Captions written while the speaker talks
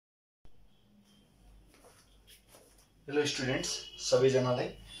Hello students सबैजनालाई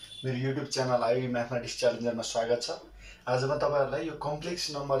मेरो YouTube channel IOE Mathematics Challenger मा स्वागत छ। आज म तपाईहरुलाई यो कम्प्लेक्स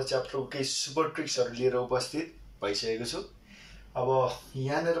नम्बर च्याप्टरको केही सुपर ट्रिक्सहरु लिएर उपस्थित भइसकेको छु। अब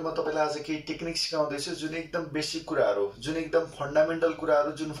यहाँनेर म तपाईलाई आज केही टेक्निक सिकाउँदै छु जुन एकदम बेसिक कुराहरु हो, जुन एकदम फन्डामेन्टल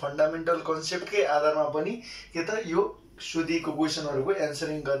कुराहरु, जुन फन्डामेन्टल कन्सेप्टकै आधारमा पनि के त यो सोधिएको क्वेशनहरुको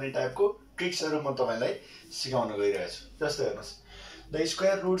एन्सरिङ गर्ने टाइपको ट्रिक्सहरु म तपाईलाई सिकाउन गइरहेको छु। जस्तै हेर्नुस्, The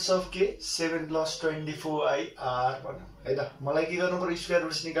square roots of k 7 plus 24i are भन्नु है त। मलाई के गर्नु पर्यो, स्क्वायर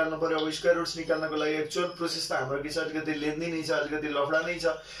रुट्स निकाल्नु पर्यो। अब स्क्वायर रुट्स निकाल्नको लागि एक्चुअल प्रोसेस त हाम्रो के छ, अलिकति लेन्दी नै छ, अलिकति लफडा नै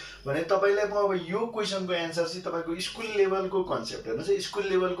छ भने तपाईलाई म अब यो क्वेशनको एन्सर चाहिँ तपाईको स्कुल लेभलको कन्सेप्ट हेर्नुस्, स्कुल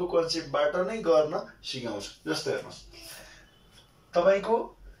लेभलको कन्सेप्टबाट नै गर्न सिकाउँछु। जस्तो हेर्नुस्, तपाईको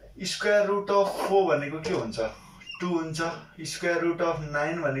स्क्वायर रुट अफ 4 भनेको के हुन्छ, 2 हुन्छ। स्क्वायर रुट अफ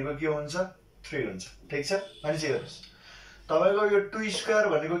 9 भनेको के हुन्छ, 3 हुन्छ। ठीक छ, अनि चाहिँ हेर्नुस्, तपाईको यो 2 स्क्वायर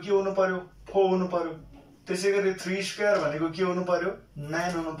भनेको के हुनु पर्यो, 4 हुनु पर्यो। त्यसैगरी 3 स्क्वायर भनेको के हुनु पर्यो,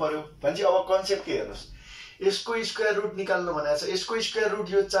 9 हुनु पर्यो। भनेपछि अब कन्सेप्ट के हेर्नुस्, यसको स्क्वायर रुट निकाल्नु भनेको छ। यसको स्क्वायर रुट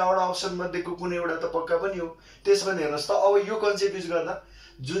यो चारवटा अप्सन मध्येको कुनै एउटा त पक्का पनि हो। त्यसपछि हेर्नुस् त, अब यो कन्सेप्ट युज गर्दा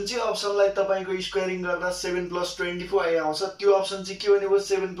जुन चाहिँ अप्सनलाई तपाईको स्क्वायरिङ गर्दा 7 + 24i आउँछ, त्यो अप्सन चाहिँ के हुने भयो,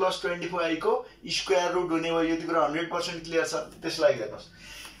 7 + 24i को स्क्वायर रुट हुने भयो। यो कुरा 100% क्लियर छ। त्यसलाई हेर्नुस्,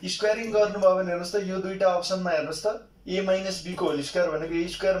 स्क्वायरिङ गर्नुभयो भने हेर्नुस् त, यो दुईटा अप्सनमा हेर्नुस् त, a - b को होल स्क्वायर भनेको a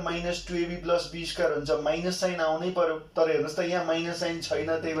square - 2ab + b square हुन्छ। माइनस साइन आउनै पर्यो, तर हेर्नुस् त यहाँ माइनस साइन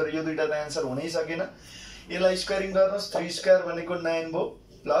छैन, त्यही भएर यो दुईटा त आन्सर हुनै सकेन। यसलाई स्क्वायरिङ गर्नुस्, 3 स्क्वायर भनेको 9 भयो,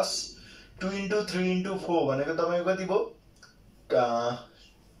 प्लस 2 * 3 * 4 भनेको तपाईको कति भयो,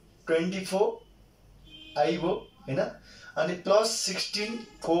 24i भयो हैन। अनि प्लस 16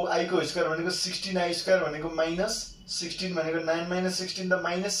 4i को स्क्वायर भनेको 16i स्क्वायर भनेको माइनस 16 भनेको 9 - 16 त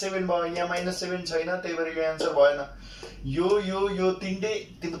 -7 भयो। यहाँ -7 छैन, त्यही भएर यो आन्सर भएन। यो तीनटै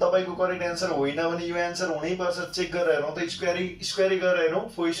तपाईको करेक्ट आन्सर होइन भने यो आन्सर हुनै पर्छ। चेक गरेर हेरौँ त, स्क्वायरिङ गरेर हेरौँ।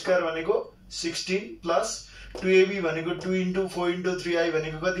 4 स्क्वायर भनेको 16 प्लस 2ab भनेको 2 * 4 * 3i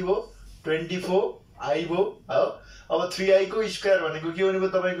भनेको कति भयो, 24i भयो। अब 3i को स्क्वायर भनेको के हुने भयो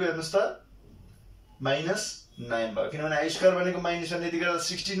तपाईको, हेर्नुस् त, -9 भयो, किनभने i स्क्वायर भनेको माइनस भने यति गर्दा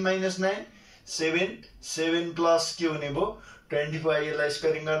 16 - 9 7 प्लस के हुने भयो, 25i। यसलाई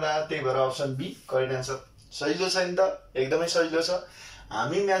स्क्वायरिङ गर्दा त्यही भएर अप्सन बी करेक्ट आन्सर। सजिलो छ नि त, एकदमै सजिलो छ।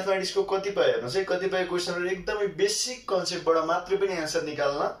 हामी म्याथमेटिक्सको कतिपय हेर्नुस् है, कतिपय क्वेशनहरु एकदमै बेसिक कन्सेप्टबाट मात्रै पनि आन्सर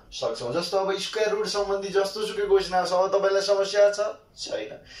निकाल्न सक्छौं। जस्तो अब स्क्वायर रुट सम्बन्धी जस्तो सुकै क्वेशन आउँछ, अब तपाईलाई समस्या छ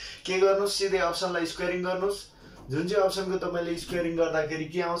छैन, के गर्नुस्, सिधै अप्सनलाई स्क्वायरिङ गर्नुस्। जुन चाहिँ अप्सनको तपाईले स्क्वायरिङ गर्दाखेरि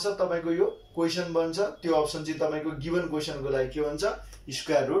के आउँछ, तपाईको यो क्वेशन बन्छ, त्यो अप्सन चाहिँ तपाईको गिवन क्वेशनको लागि के हुन्छ,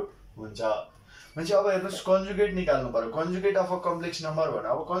 स्क्वायर रुट हुन्छ। भनेपछि अब हेर्नुस्, कन्जुगेट निकाल्नु पर्यो। Conjugate of a complex number भने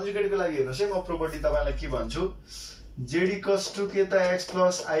अब कन्जुगेटको लागि हेर्नुस् है, म प्रोपर्टी तपाईलाई के भन्छु, z = के त x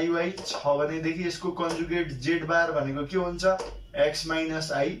 + iy छ भनेदेखि यसको कन्जुगेट z बार भनेको के हुन्छ, x -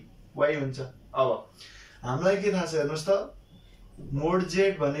 iy हुन्छ। अब हामीलाई के थाहा छ, हेर्नुस् त, मोड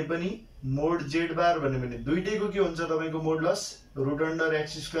z भने पनि मोड z बार भने पनि दुईटैको के हुन्छ, तपाईको मोडुलस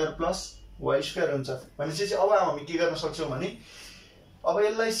 √x² + y² हुन्छ। भनेपछि अब हामी के गर्न सक्छौं भने, अब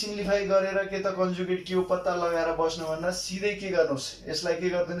यसलाई सिम्प्लिफाई गरेर के त कन्जुगेट के हो पत्ता लगाएर बस्नु भन्दा सिधै के गर्नुस्, यसलाई के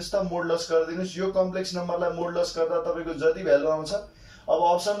गर्दिनुस् त, मोडुलस गर्दिनुस्। यो कम्प्लेक्स नम्बरलाई मोडुलस गर्दा तपाईको जति भ्यालु आउँछ, अब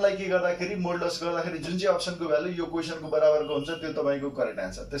अप्सनलाई के गर्दाखेरि मोडुलस गर्दाखेरि जुन चाहिँ अप्सनको भ्यालु यो क्वेशनको बराबरको हुन्छ, त्यो तपाईको करेक्ट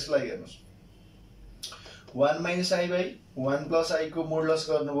आन्सर। त्यसलाई हेर्नुस्, 1 - i/1 + i को मोडुलस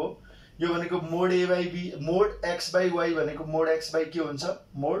गर्नुभयो, यो भनेको मोड a/b, मोड x/y भनेको मोड x/ के हुन्छ,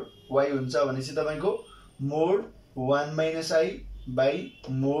 मोड y हुन्छ। भनेपछि तपाईको मोड 1 - i/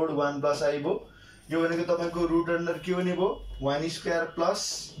 मोड 1 + i भयो। यो भनेको तपाईको रुट अन्डर के हुने भयो, 1² प्लस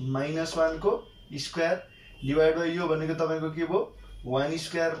 -1 को स्क्वायर डिवाइड बाइ यो भनेको तपाईको के भयो,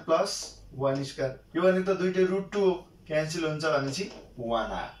 1² प्लस 1²। यो भनेको त दुईटै √2 हो, क्यान्सल हुन्छ भनेपछि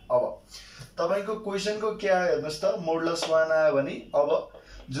 1 आयो। अब तपाईको क्वेशनको के आयो हेर्नुस् त, मोडुलस 1 आयो भने अब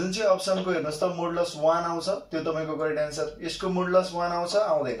जुन चाहिँ अप्सनको हेर्नुस् त मोडुलस 1 आउँछ, त्यो तपाईको करेक्ट आन्सर। यसको मोडुलस 1 आउँछ,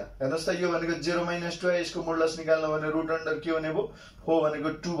 आउँदैन। हेर्नुस् त, यो भनेको 0 - 2 है, यसको मोडुलस निकाल्नु भने रुट अन्डर के हुने भयो, 4 भनेको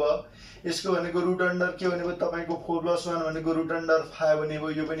 2 भयो। यसको भनेको रुट अन्डर के हुने भयो, तपाईको 4 + 1 भनेको रुट अन्डर 5 हुने भयो।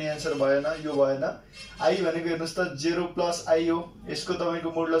 यो पनि आन्सर भएन, यो भएन। i भनेको हेर्नुस् त 0 + i हो, यसको तपाईको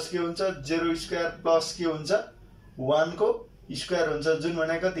मोडुलस के हुन्छ, 0² प्लस के हुन्छ, 1 को स्क्वायर हुन्छ, जुन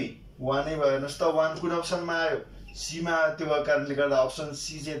भने कति 1 नै भयो। हेर्नुस् त, 1 कुन अप्सनमा आयो, सी मा, त्यो भएको कारणले गर्दा अप्सन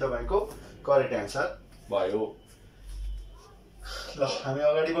सी चाहिँ तपाईको करेक्ट आन्सर भयो। ल हामी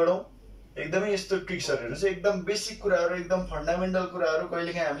अगाडि बढौं। एकदमै यस्तो ट्रिक्सहरु हेर्नुस्, एकदम बेसिक कुराहरु, एकदम फन्डामेन्टल कुराहरु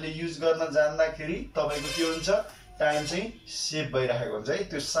कहिलेकाहीँ हामीले युज गर्न जान्दाखेरि तपाईको के हुन्छ, टाइम चाहिँ सेभ भइराखेको हुन्छ है।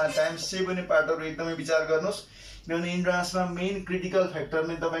 त्यो टाइम सेभ हुने पार्टहरु एकदमै विचार गर्नुस्, किनभने इन्ट्रान्समा मेन क्रिटिकल फ्याक्टर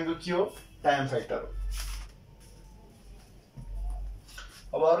नै तपाईको के हो, टाइम फ्याक्टर हो।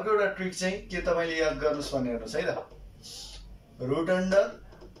 अब अर्को एउटा ट्रिक चाहिँ के तपाईले याद गर्नुस् भन्ने हेर्नुस् है त root under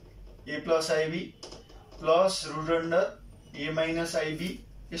a plus ib plus root under a minus ib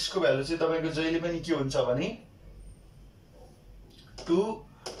यसको भ्यालु चाहिँ तपाईको जहिले पनि के हुन्छ भने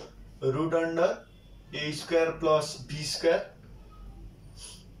 2 root under a square plus b square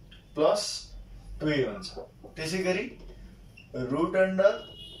plus 2a हुन्छ। त्यसैगरी root under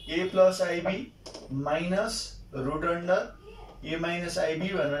a plus ib minus root under a minus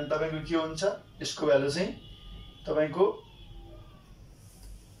ib भनेर तपाईको के हुन्छ यसको भ्यालु चाहिँ तपाईको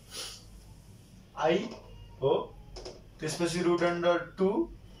i हो। त्यसपछि root under 2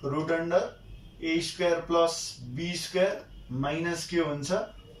 root under a square plus b square minus के हुन्छ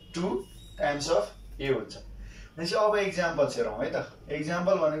 2 टाइम्स अफ a हुन्छ। भनेपछि अब एक्जाम्पल्स हेरौँ है त।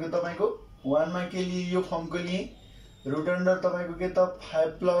 एक्जाम्पल भनेको तपाईको 1 मा के लिए यो फर्मको लिए रुट अन्डर तपाईको के त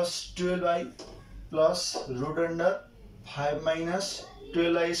 5 plus 12i plus root under 5 minus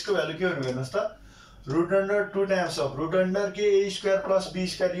 12i यसको भ्यालु के हुनु हेर्नुस् त root under 2 times of root under के a square plus b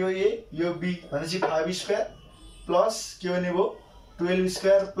square यो a यो b भनेपछि 5 स्क्वायर प्लस के हुने भो 12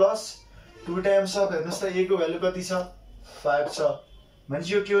 स्क्वायर प्लस 2 टाइम्स अफ हेर्नुस् त a को भ्यालु कति छ 5 छ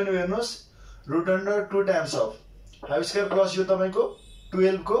भनेपछि यो के हुने हेर्नुस् root under 2 times of 5 square plus यो तपाईको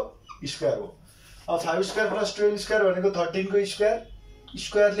 12 को स्क्वायर हो। अब 5 स्क्वायर प्लस 12 स्क्वायर भनेको 13 को स्क्वायर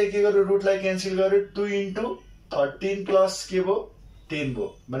स्क्वायरले के गर्यो रुटलाई क्यान्सल गर्यो 2 इन्टु 13 प्लस के भो 10 भो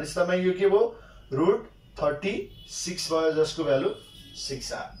भनेपछि तपाईको यो के भो रुट 36 भयो जसको भ्यालु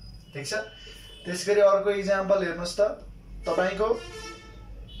 6 आयो। ठीक छ। त्यसगरी अर्को एक्जाम्पल हेर्नुस् त तपाईको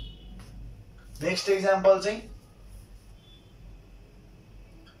नेक्स्ट एक्जाम्पल चाहिँ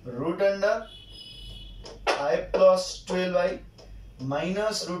root under 5 plus 12i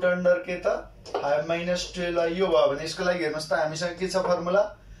minus root under के त 5 माइनस 12i यो भयो भने यसको लागि हेर्नुस् त हामीसँग के छ फर्मुला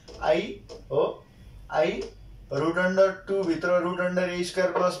i हो i रुट अन्डर 2 भित्र root under a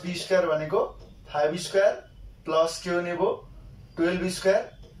square plus b square भनेको 5 स्क्वायर प्लस के हुने भो 12 स्क्वायर।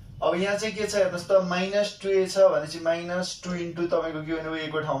 अब यहाँ चाहिँ के छ हेर्नुस् त माइनस 2a छ भनेपछि माइनस 2 इन्टु तपाईको के हुने भो a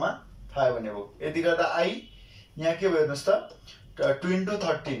को ठाउँमा 5 हुने भो। यति गर्दा i यहाँ के भयो हेर्नुस् त 2 इन्टु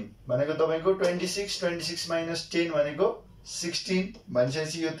 13 भनेको तपाईको 26 26 माइनस 10 भनेको 16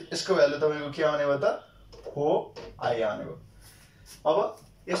 भनेपछि यो यसको भ्यालु तपाईको के आउने भयो त 4i आउने भयो। अब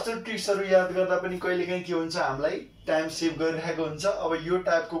यस्तो ट्रिक्सहरु याद गर्दा पनि कहिलेकाहीँ के हुन्छ हामीलाई टाइम सेभ गरिरहेको हुन्छ। अब यो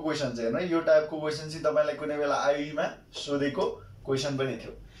टाइपको क्वेशन चाहिँ हैन यो टाइपको क्वेशन चाहिँ तपाईलाई कुनै बेला आईओई मा सोधेको क्वेशन पनि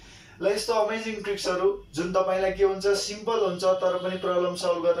थियो। ल यस्तो अमेजिङ ट्रिक्सहरु जुन तपाईलाई के हुन्छ सिम्पल हुन्छ तर पनि प्रब्लम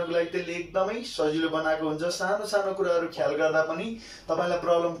सल्भ गर्नको लागि त्यसले एकदमै सजिलो बनाएको हुन्छ। सानो सानो कुराहरु ख्याल गर्दा पनि तपाईलाई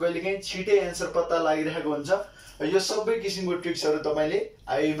प्रब्लम कहिलेकाहीँ छिटै एन्सर पत्ता लागिरहेको हुन्छ। यो सबै किसिमको ट्रिक्सहरु तपाईले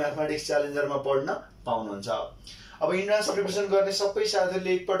आईओई म्याथमेटिक्स च्यालेन्जरमा पढ्न पाउनुहुन्छ। अब इन्ट्रान्स प्रिपरेसन गर्ने सबै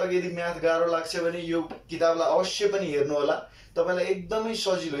साथीहरुले एकपटक यदि म्याथ गाह्रो लाग्छ भने यो किताबलाई अवश्य पनि हेर्नु होला। तपाईलाई एकदमै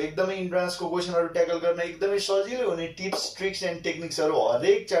सजिलो एकदमै इन्ट्रान्सको क्वेशनहरु ट्याकल गर्न एकदमै सजिलो हुने टिप्स ट्रिक्स एन्ड टेक्निक्सहरु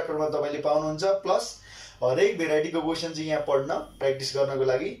हरेक च्याप्टरमा तपाईले पाउनुहुन्छ। प्लस हरेक भेराइटीको क्वेशन चाहिँ यहाँ पढ्न प्र्याक्टिस गर्नको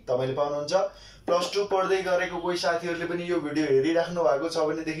लागि तपाईले पाउनुहुन्छ। प्लस 2 पढ्दै गरेको कोही साथीहरुले पनि यो भिडियो हेरिराख्नु भएको छ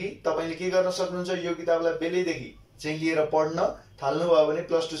भने देखि तपाईले के गर्न सक्नुहुन्छ यो किताबलाई बेलैदेखि चाहिँ लिएर पढ्न थाल्नु भयो भने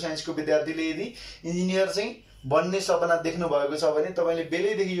प्लस 2 साइन्सको विद्यार्थीले यदि इन्जिनियर चाहिँ बन्ने सपना देख्नु भएको छ भने तपाईले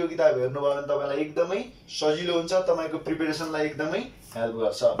बेलैदेखि यो किताब हेर्नु भयो भने तपाईलाई एकदमै सजिलो हुन्छ। तपाईको प्रिपरेसनलाई एकदमै हेल्प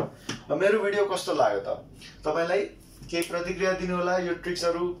गर्छ। मेरो भिडियो कस्तो लाग्यो त तपाईलाई केही प्रतिक्रिया दिनु होला। यो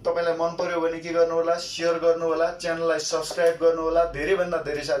ट्रिक्सहरु तपाईलाई मन पर्यो भने के गर्नु होला शेयर गर्नु होला च्यानललाई सब्स्क्राइब गर्नु होला धेरै भन्दा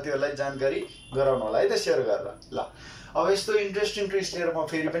धेरै साथीहरुलाई जानकारी गराउनु होला है त शेयर गरेर। ल अब यस्तो इन्ट्रेस्टिङ ट्रिक्स लिएर म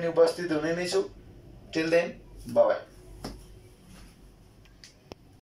फेरि पनि उपस्थित हुने नै छु। Till then bye bye.